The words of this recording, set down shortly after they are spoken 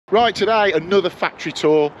Right, today another factory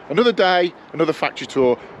tour, another day, another factory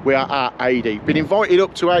tour. We are at Adey. Been invited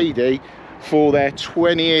up to Adey for their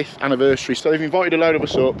 20th anniversary. So they've invited a load of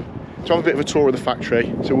us up to have a bit of a tour of the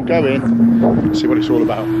factory. So we'll go in and see what it's all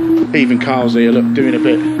about. Even Carl's here, look, doing a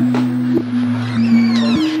bit.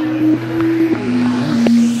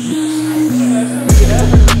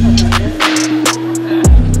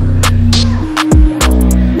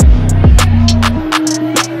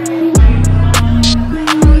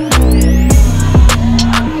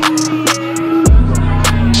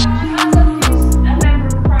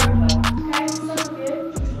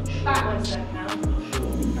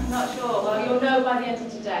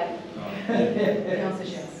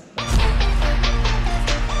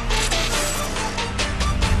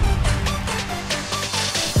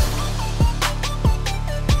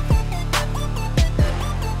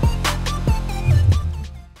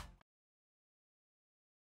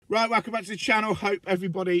 Right, welcome back to the channel. Hope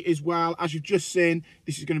everybody is well. As you've just seen,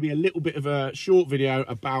 this is going to be a little bit of a short video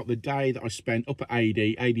about the day that I spent up at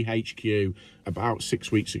Adey HQ about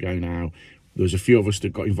 6 weeks ago now. There was a few of us that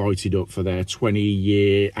got invited up for their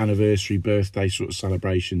 20-year anniversary birthday sort of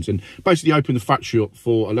celebrations, and basically opened the factory up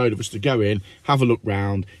for a load of us to go in, have a look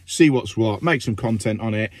round, see what's what, make some content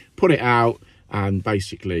on it, put it out, and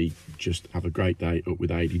basically just have a great day up with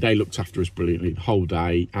Adey. They looked after us brilliantly the whole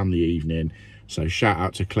day and the evening. So shout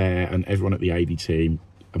out to Claire and everyone at the Adey team.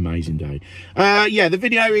 Amazing day. Yeah, the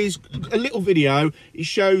video is a little video. It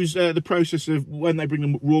shows the process of when they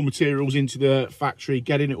bring the raw materials into the factory,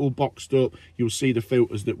 getting it all boxed up. You'll see the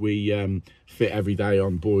filters that we fit every day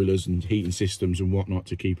on boilers and heating systems and whatnot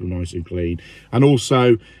to keep them nice and clean. And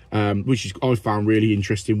also, which is I found really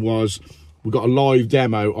interesting, was we've got a live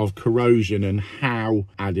demo of Corrosion and how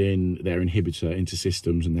adding their inhibitor into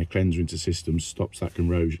systems and their cleanser into systems stops that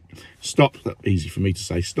corrosion. Easy for me to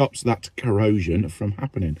say, stops that corrosion from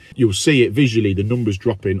happening. You'll see it visually, the numbers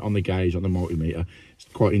dropping on the gauge on the multimeter. It's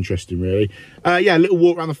quite interesting, really. Yeah, a little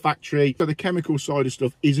walk around the factory. So the chemical side of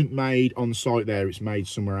stuff isn't made on site there, it's made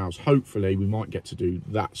somewhere else. Hopefully we might get to do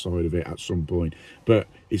that side of it at some point, but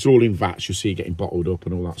it's all in vats. You'll see it getting bottled up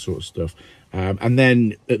and all that sort of stuff. And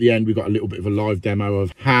then at the end, we've got a little bit of a live demo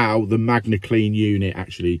of how the Magnaclean unit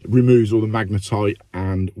actually removes all the magnetite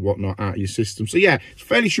and whatnot out of your system. So yeah, it's a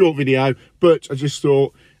fairly short video, but I just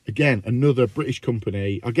thought, again, another British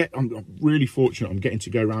company. I'm really fortunate. I'm getting to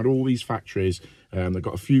go around all these factories. They've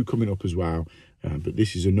got a few coming up as well, but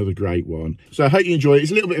this is another great one. So I hope you enjoy it.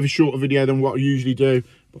 It's a little bit of a shorter video than what I usually do,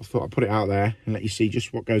 but I thought I'd put it out there and let you see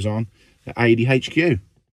just what goes on at Adey HQ.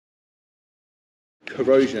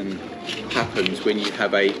 Corrosion happens when you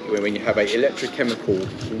have a electrochemical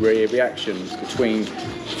reaction between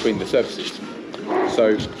the surfaces.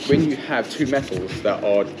 So when you have two metals that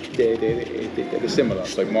are similar,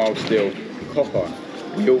 so mild steel and copper,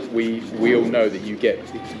 we all know that you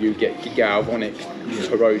get galvanic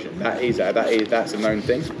corrosion. That's a known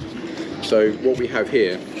thing. So what we have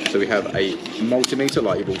here, so we have a multimeter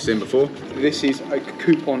like you've all seen before. This is a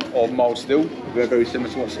coupon of mild steel, very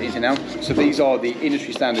similar to what's easy now. So these are the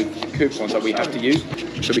industry standard coupons that we have to use.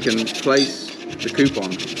 So we can place the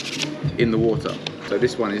coupon in the water. So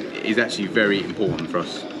this one is actually very important for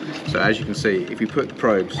us. So as you can see, if we put the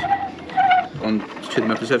probes onto the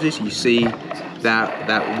metal surface, you see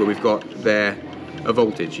that where we've got there a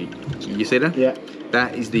voltage. You see that? Yeah.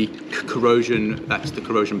 That is the corrosion. That's the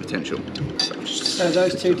corrosion potential. So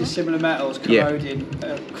those two dissimilar metals corroding,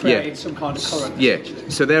 creating some kind of current. Yeah.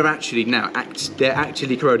 So they're actually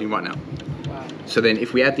corroding right now. Wow. So then,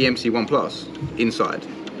 if we add the MC1 Plus inside,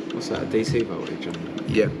 what's that? A DC voltage?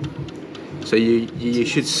 Yeah. So you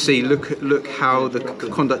should see. Look how the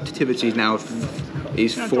conductivity now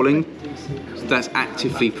is falling. So that's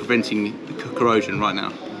actively preventing corrosion right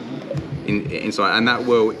now inside, and that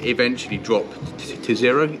will eventually drop to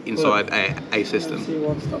zero inside a system.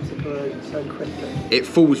 MC1 stops it corroding so quickly. It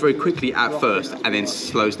falls very quickly at first and then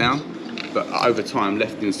slows down, but over time,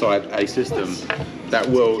 left inside a system, that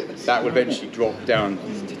will eventually drop down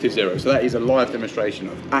to zero. So that is a live demonstration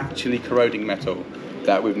of actually corroding metal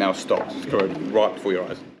that we've now stopped corroding right before your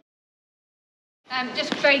eyes.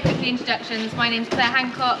 Just very quickly, introductions. My name's Claire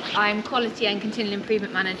Hancock. I'm Quality and Continual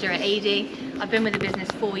Improvement Manager at Adey. I've been with the business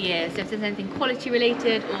 4 years, so if there's anything quality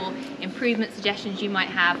related or improvement suggestions you might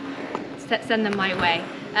have, send them my way.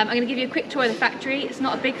 I'm going to give you a quick tour of the factory. It's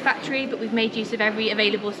not a big factory, but we've made use of every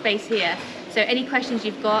available space here. So any questions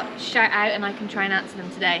you've got, shout out and I can try and answer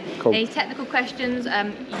them today. Cool. Any technical questions,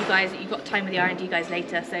 you've got time with the R&D guys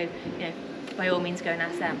later, so by all means go and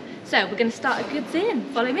ask them. So we're going to start a goods in.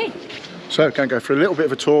 Follow me. So going to go for a little bit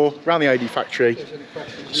of a tour around the Adey factory,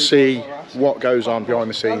 see what goes on behind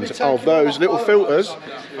the scenes of those little filters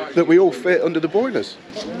that we all fit under the boilers.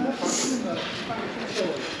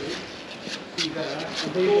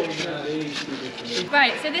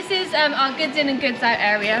 Right, so this is our goods in and goods out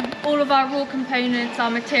area. All of our raw components, our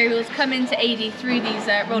materials come into Adey through these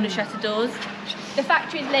roller shutter doors. The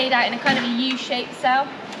factory is laid out in a kind of a U-shaped cell.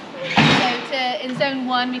 So in zone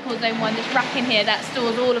 1, we call zone 1, this rack in here, that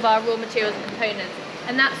stores all of our raw materials and components.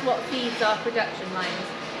 And that's what feeds our production lines,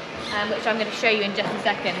 which I'm going to show you in just a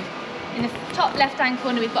second. In the top left-hand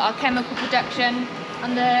corner, we've got our chemical production.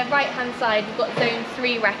 On the right-hand side, we've got zone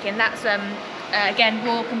 3 racking. That's again,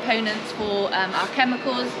 raw components for our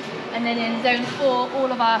chemicals. And then in zone 4,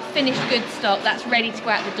 all of our finished goods stock, that's ready to go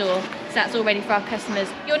out the door. So that's all ready for our customers.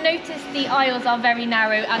 You'll notice the aisles are very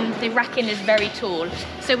narrow and the racking is very tall.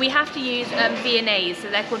 So we have to use V&As, so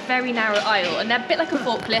they're called very narrow aisle, and they're a bit like a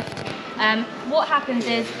forklift. What happens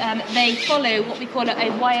is they follow what we call a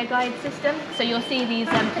wire guide system. So you'll see these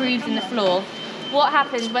grooves in the floor. What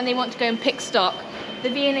happens when they want to go and pick stock, the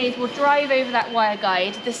V&As will drive over that wire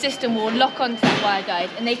guide, the system will lock onto that wire guide,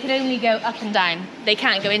 and they can only go up and down. They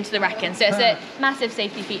can't go into the racking, so it's a massive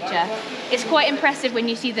safety feature. It's quite impressive when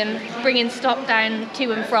you see them bringing stock down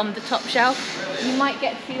to and from the top shelf. You might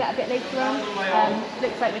get to see that a bit later on.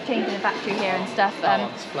 Looks like we're changing the battery here and stuff.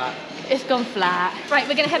 It's flat. It's gone flat. Right,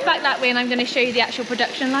 we're going to head back that way and I'm going to show you the actual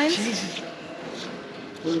production lines.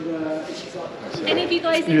 Any of you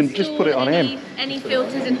guys just put it on any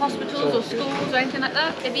filters in hospitals or schools or anything like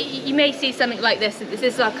that? You may see something like this. This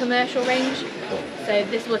is our commercial range. So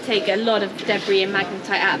this will take a lot of debris and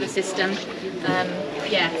magnetite out of the system.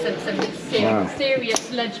 Yeah, some serious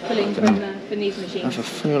sludge pulling from these machines. Have a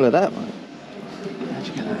feel of that, mate. How'd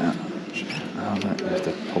you get that out? Oh, no, you have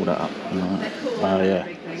to pull that up. Right. Oh, yeah.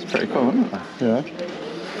 It's pretty cool, isn't it? Yeah.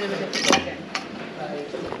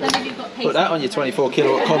 Put that on your 24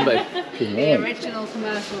 kilowatt combi. The original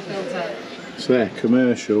commercial filter. So they're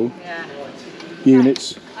commercial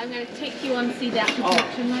units. I'm going to take you on to see the actual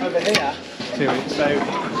production line. Over here.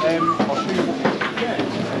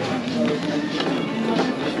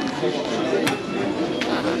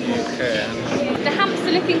 The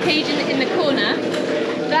hamster looking cage in the corner,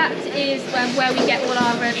 that is where we get all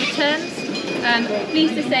our returns.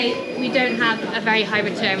 Pleased to say we don't have a very high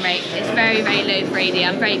return rate. It's very, very low for Adey.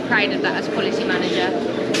 I'm very proud of that as quality manager.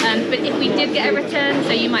 But if we did get a return,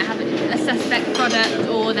 so you might have a suspect product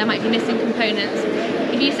or there might be missing components,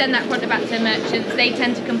 if you send that product back to the merchants, they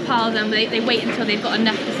tend to compile them. They wait until they've got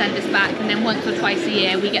enough to send us back, and then once or twice a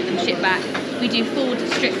year we get them shipped back. We do full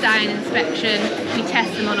stripped down inspection, we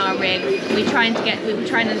test them on our rig, we try and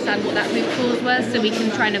understand what that root cause was so we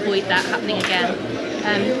can try and avoid that happening again.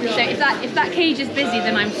 So if that cage is busy,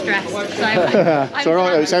 then I'm stressed. So it's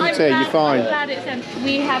alright, it's empty, you're fine. I'm glad it's empty.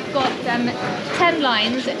 We have got 10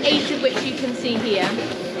 lines, 8 of which you can see here.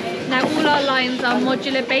 Now all our lines are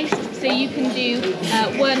modular based, so you can do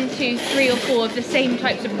 1, 2, 3 or 4 of the same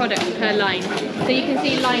types of products per line. So you can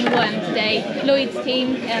see line 1 today, Lloyd's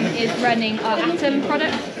team is running our Atom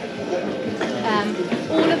product.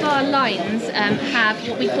 All of our lines have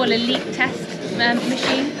what we call a leak test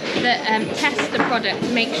machine that tests the product to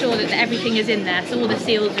make sure that everything is in there. So all the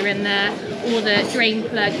seals are in there, all the drain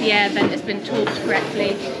plug, the air vent has been torqued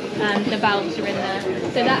correctly, the valves are in there.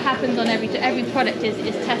 So that happens on every product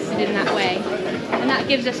is tested in that way. And that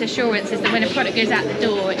gives us assurances that when a product goes out the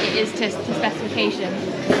door, it is to specification.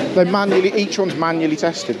 They're each one's manually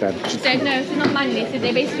tested then? So no, it's not manually, so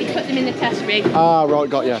they basically put them in the test rig. Ah, right,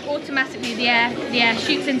 got you. Automatically the air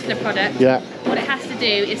shoots into the product. Yeah. What it has to do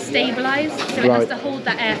is stabilise, so it has to hold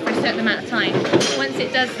that air for a certain amount of time. Once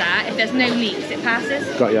it does that, if there's no leaks, it passes.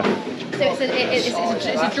 Got you. So it's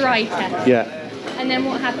a dry test. Yeah. And then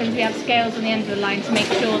what happens, we have scales on the end of the line to make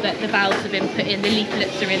sure that the valves have been put in, the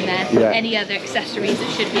leaflets are in there, any other accessories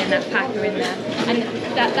that should be in that pack are in there. And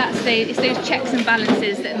it's those checks and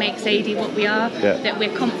balances that makes Adey what we are, that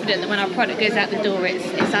we're confident that when our product goes out the door, it's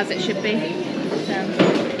as it should be.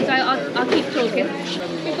 So I'll keep talking.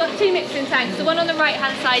 We've got 2 mixing tanks. The one on the right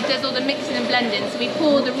hand side does all the mixing and blending, so we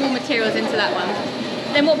pour the raw materials into that one.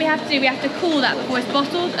 Then what we have to do, we have to cool that before it's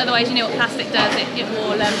bottled, otherwise you know what plastic does, it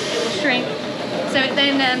will shrink. So it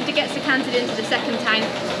then it gets decanted into the second tank,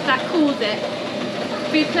 that cools it.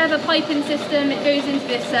 Through a clever piping system, it goes into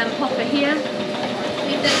this hopper here.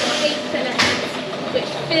 We've then got 8 cylinders,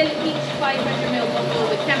 which fill each 500ml bottle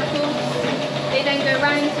with chemicals. They then go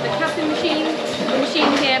round to the capping machine. The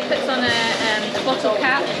machine here puts on a bottle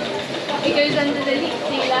cap. It goes under the leak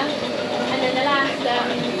sealer. And then the last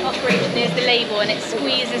operation is the label, and it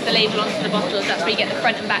squeezes the label onto the bottles. That's where you get the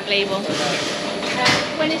front and back label.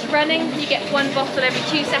 When it's running, you get 1 bottle every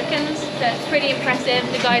 2 seconds, so it's pretty impressive.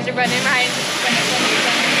 The guys are running around when it's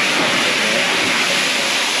running.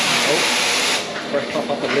 Pop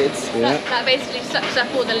up the lids. Yeah. That basically sucks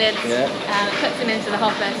up all the lids, puts them into the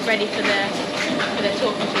hopper, it's ready for the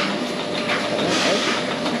torque machine.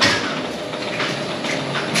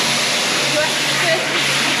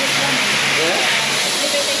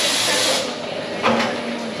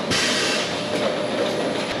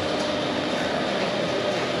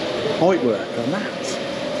 Height work on that.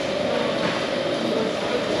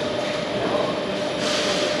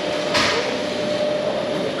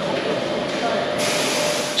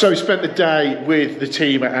 So we spent the day with the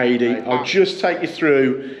team at Adey. I'll just take you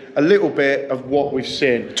through a little bit of what we've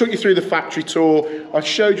seen. Took you through the factory tour. I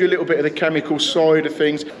showed you a little bit of the chemical side of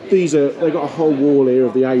things. They've got a whole wall here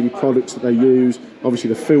of the Adey products that they use. Obviously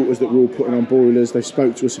the filters that we're all putting on boilers. They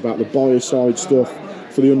spoke to us about the biocide stuff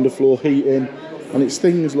for the underfloor heating. And it's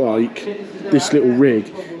things like this little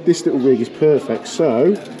rig. This little rig is perfect.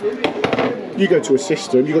 So you go to a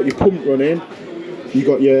system, you've got your pump running, you've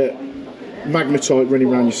got your Magnacleans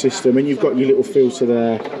running around your system, and you've got your little filter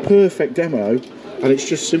there. Perfect demo, and it's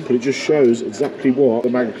just simple. It just shows exactly what the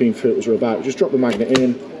Magnaclean filters are about. Just drop the magnet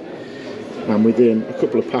in, and within a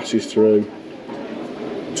couple of passes through,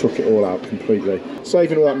 took it all out completely.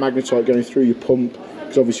 Saving all that magnetite going through your pump,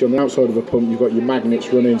 because obviously on the outside of a pump you've got your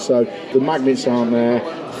magnets running, so the magnets aren't there,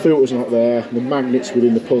 the filter's not there, the magnets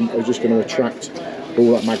within the pump are just going to attract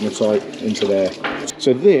all that magnetite into there.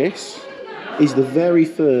 So this is the very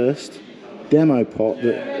first demo pot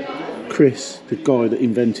that Chris, the guy that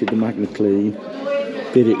invented the Magnaclean,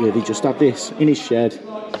 did it with. He just had this in his shed,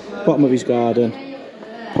 bottom of his garden,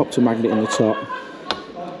 popped a magnet in the top,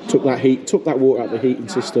 took that water out of the heating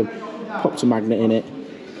system, popped a magnet in it,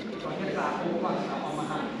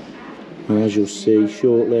 and as you'll see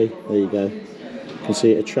shortly, there you go, you can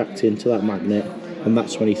see it attracting to that magnet. And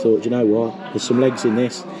that's when he thought, you know what, there's some legs in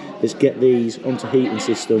this, let's get these onto heating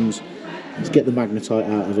systems, let's get the magnetite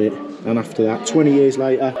out of it. And after that, 20 years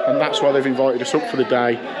later, and that's why they've invited us up for the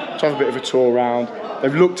day, to have a bit of a tour around.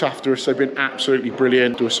 They've looked after us, they've been absolutely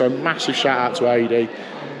brilliant. So massive shout out to Adey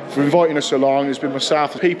for inviting us along. There's been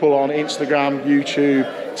myself, people on Instagram,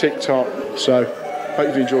 YouTube, TikTok. So hope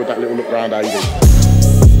you've enjoyed that little look around Adey.